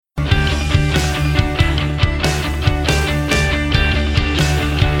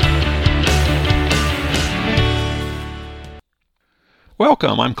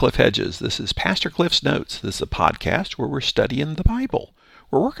Welcome, I'm Cliff Hedges. This is Pastor Cliff's Notes. This is a podcast where we're studying the Bible.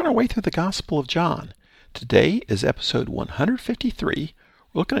 We're working our way through the Gospel of John. Today is episode 153.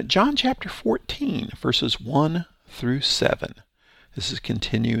 We're looking at John chapter 14, verses 1 through 7. This is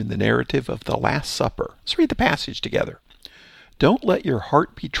continuing the narrative of the Last Supper. Let's read the passage together. Don't let your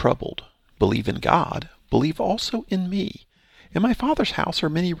heart be troubled. Believe in God. Believe also in me. In my Father's house are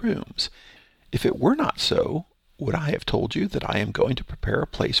many rooms. If it were not so, would I have told you that I am going to prepare a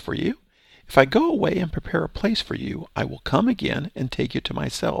place for you? If I go away and prepare a place for you, I will come again and take you to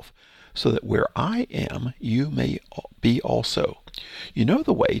myself, so that where I am, you may be also. You know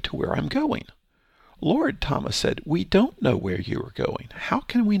the way to where I'm going. Lord, Thomas said, we don't know where you are going. How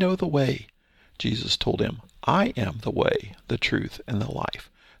can we know the way? Jesus told him, I am the way, the truth, and the life.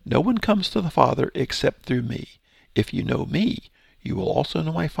 No one comes to the Father except through me. If you know me, you will also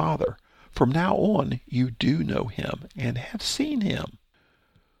know my Father. From now on, you do know him and have seen him.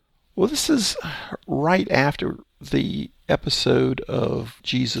 Well, this is right after the episode of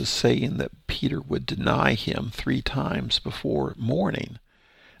Jesus saying that Peter would deny him 3 times before morning.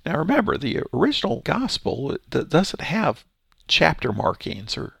 Now remember, the original gospel doesn't have chapter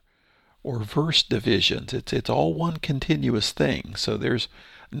markings or verse divisions. It's all one continuous thing. So there's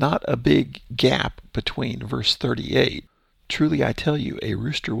not a big gap between verse 38. Truly I tell you, a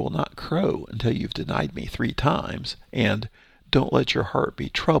rooster will not crow until you've denied me 3 times, and don't let your heart be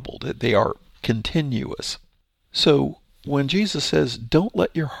troubled. They are continuous. So when Jesus says, don't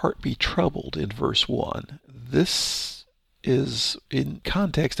let your heart be troubled in verse 1, this is in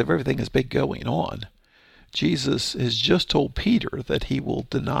context of everything that's been going on. Jesus has just told Peter that he will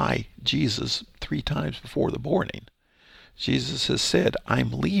deny Jesus 3 times before the morning. Jesus has said,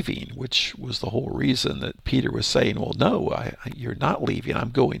 I'm leaving, which was the whole reason that Peter was saying, well, no, you're not leaving.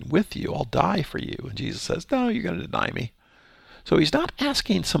 I'm going with you. I'll die for you. And Jesus says, no, you're going to deny me. So he's not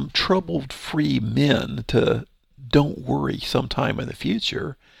asking some troubled-free men to don't worry sometime in the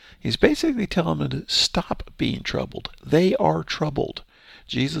future. He's basically telling them to stop being troubled. They are troubled.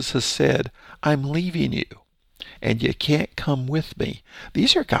 Jesus has said, I'm leaving you, and you can't come with me.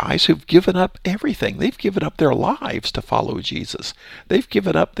 These are guys who've given up everything. They've given up their lives to follow Jesus. They've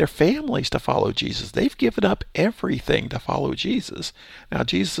given up their families to follow Jesus. They've given up everything to follow Jesus. Now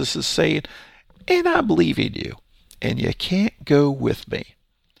Jesus is saying, and I'm leaving you, and you can't go with me.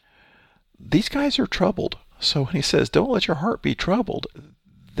 These guys are troubled. So when he says, don't let your heart be troubled,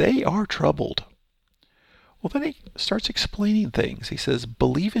 they are troubled. Well, then he starts explaining things. He says,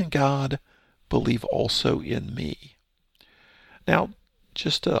 believe in God, believe also in me. Now,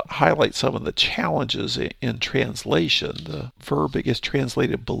 just to highlight some of the challenges in translation, the verb that gets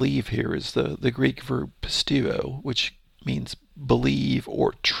translated believe here is the Greek verb pisteuo, which means believe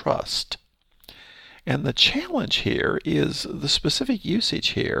or trust. And the challenge here is the specific usage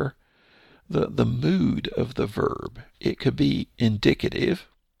here, the mood of the verb. It could be indicative.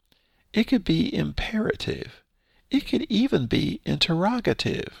 It could be imperative. It could even be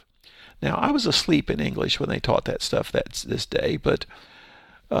interrogative. Now, I was asleep in English when they taught that stuff this day, but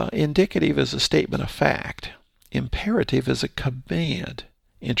indicative is a statement of fact. Imperative is a command.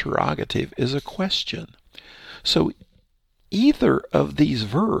 Interrogative is a question. So either of these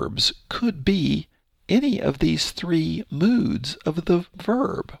verbs could be any of these 3 moods of the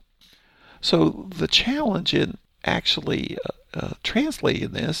verb. So the challenge in actually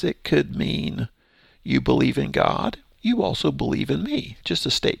translating this, it could mean you believe in God, you also believe in me, just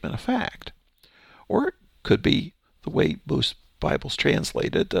a statement of fact. Or it could be the way most Bibles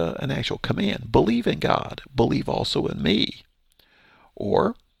translate it, an actual command. Believe in God, believe also in me.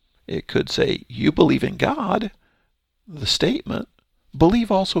 Or it could say, you believe in God, the statement,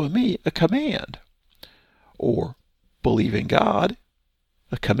 believe also in me, a command. Or believe in God,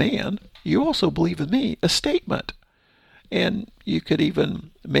 a command, you also believe in me, a statement. And you could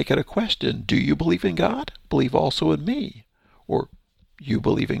even make it a question. Do you believe in God? Believe also in me. Or you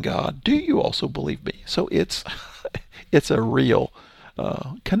believe in God. Do you also believe me? So it's a real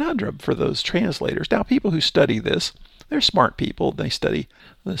conundrum for those translators. Now, people who study this, they're smart people. They study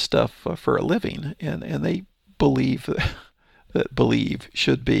this stuff for a living. And they believe that believe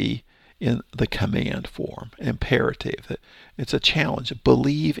should be in the command form, imperative. That it's a challenge.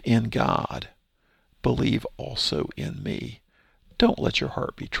 Believe in God. Believe also in me. Don't let your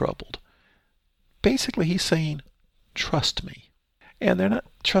heart be troubled. Basically, he's saying, trust me. And they're not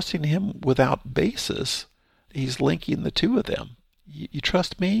trusting him without basis. He's linking the 2 of them. You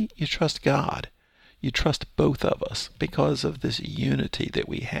trust me, you trust God. You trust both of us because of this unity that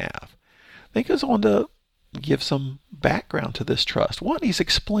we have. Then he goes on to give some background to this trust. One, he's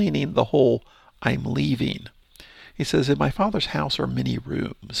explaining the whole I'm leaving. He says, in my Father's house are many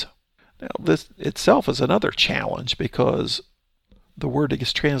rooms. Now, this itself is another challenge because the word that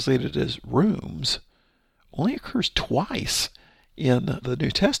gets translated as rooms only occurs twice in the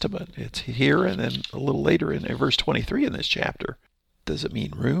New Testament. It's here and then a little later in verse 23 in this chapter. Does it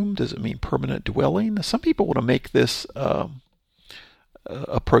mean room? Does it mean permanent dwelling? Some people want to make this a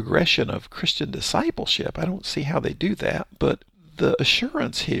progression of Christian discipleship. I don't see how they do that, but the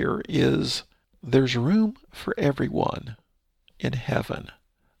assurance here is there's room for everyone in heaven.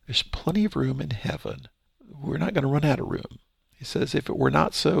 There's plenty of room in heaven. We're not going to run out of room. He says, if it were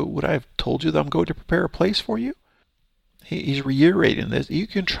not so, would I have told you that I'm going to prepare a place for you? He's reiterating this. You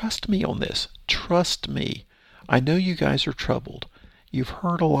can trust me on this. Trust me. I know you guys are troubled. You've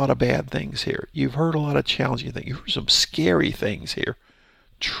heard a lot of bad things here. You've heard a lot of challenging things. You've heard some scary things here.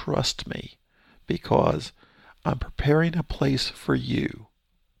 Trust me, because I'm preparing a place for you.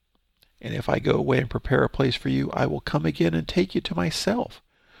 And if I go away and prepare a place for you, I will come again and take you to myself,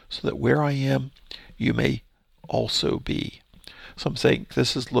 so that where I am, you may also be. Some say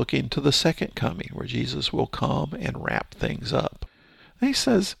this is looking to the second coming, where Jesus will come and wrap things up. And he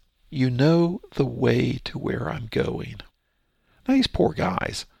says, you know the way to where I'm going. Now, these poor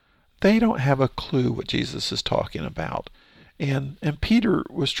guys, they don't have a clue what Jesus is talking about. And Peter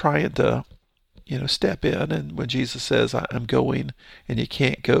was trying to, step in. And when Jesus says, I'm going and you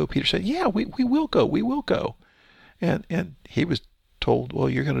can't go, Peter said, yeah, we will go. We will go. And he was told, well,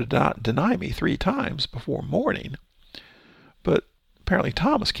 you're going to deny me 3 times before morning. But apparently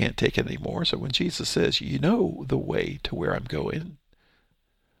Thomas can't take it anymore. So when Jesus says, you know the way to where I'm going,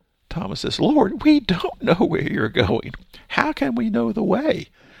 Thomas says, Lord, we don't know where you're going. How can we know the way?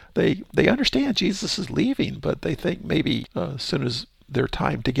 They understand Jesus is leaving, but they think maybe as soon as their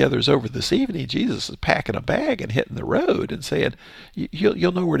time together is over this evening, Jesus is packing a bag and hitting the road and saying,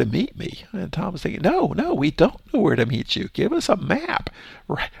 you'll know where to meet me. And Thomas thinking, no, we don't know where to meet you. Give us a map.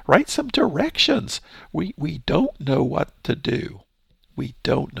 Write some directions. We don't know what to do. We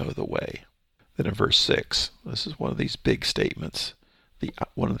don't know the way. Then in verse 6, this is one of these big statements,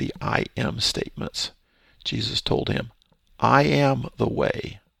 one of the I am statements. Jesus told him, I am the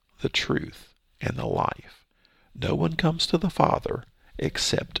way, the truth, and the life. No one comes to the Father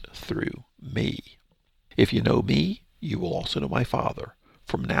except through me. If you know me, you will also know my Father.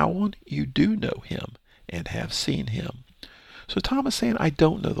 From now on, you do know him and have seen him. So Thomas saying, I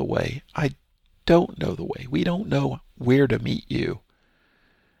don't know the way. I don't know the way. We don't know where to meet you.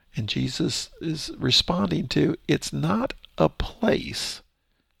 And Jesus is responding to, it's not a place,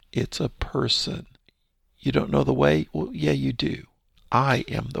 it's a person. You don't know the way? Well, yeah, you do. I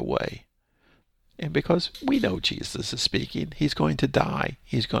am the way. And because we know Jesus is speaking, he's going to die.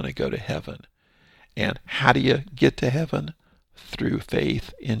 He's going to go to heaven. And how do you get to heaven? Through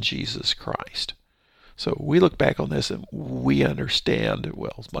faith in Jesus Christ. So we look back on this and we understand,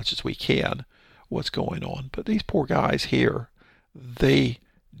 well, as much as we can, what's going on. But these poor guys here, they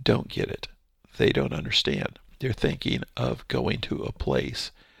don't get it. They don't understand. They're thinking of going to a place.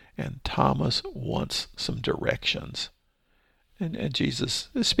 And Thomas wants some directions. And Jesus,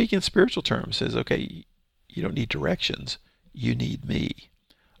 speaking in spiritual terms, says, okay, you don't need directions. You need me.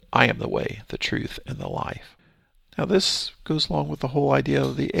 I am the way, the truth, and the life. Now this goes along with the whole idea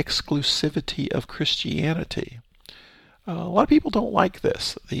of the exclusivity of Christianity. A lot of people don't like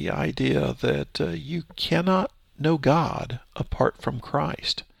this, the idea that you cannot know God apart from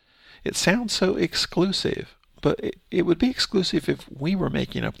Christ. It sounds so exclusive. But it would be exclusive if we were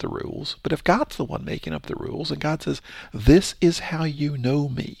making up the rules. But if God's the one making up the rules, and God says, this is how you know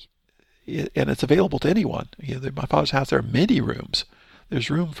me, and it's available to anyone. In my Father's house, there are many rooms.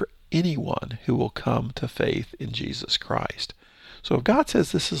 There's room for anyone who will come to faith in Jesus Christ. So if God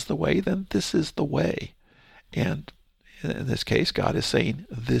says this is the way, then this is the way. And in this case, God is saying,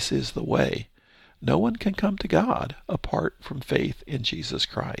 this is the way. No one can come to God apart from faith in Jesus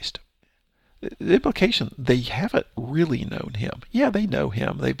Christ. The implication, they haven't really known him. Yeah, they know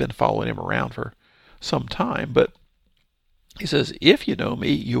him. They've been following him around for some time. But he says, if you know me,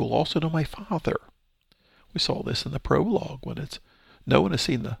 you will also know my Father. We saw this in the prologue when it's no one has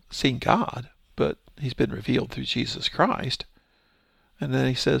seen God, but he's been revealed through Jesus Christ. And then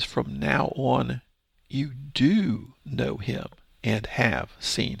he says, from now on, you do know him and have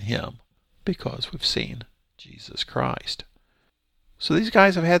seen him because we've seen Jesus Christ. So these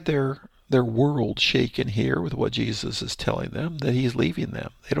guys have had their world shaken here with what Jesus is telling them, that he's leaving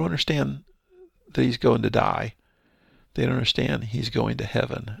them. They don't understand that he's going to die. They don't understand he's going to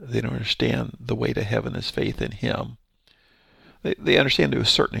heaven. They don't understand the way to heaven is faith in him. They understand to a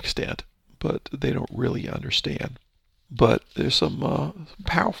certain extent, but they don't really understand. But there's some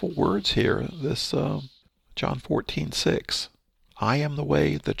powerful words here. This John 14:6. I am the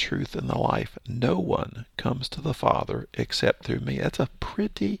way, the truth, and the life. No one comes to the Father except through me. That's a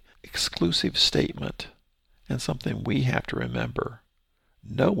pretty exclusive statement and something we have to remember.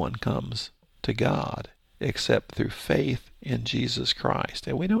 No one comes to God except through faith in Jesus Christ.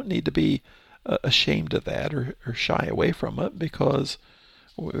 And we don't need to be ashamed of that or shy away from it, because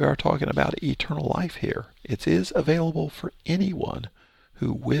we are talking about eternal life here. It is available for anyone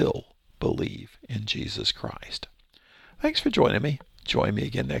who will believe in Jesus Christ. Thanks for joining me. Join me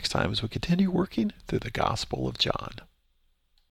again next time as we continue working through the Gospel of John.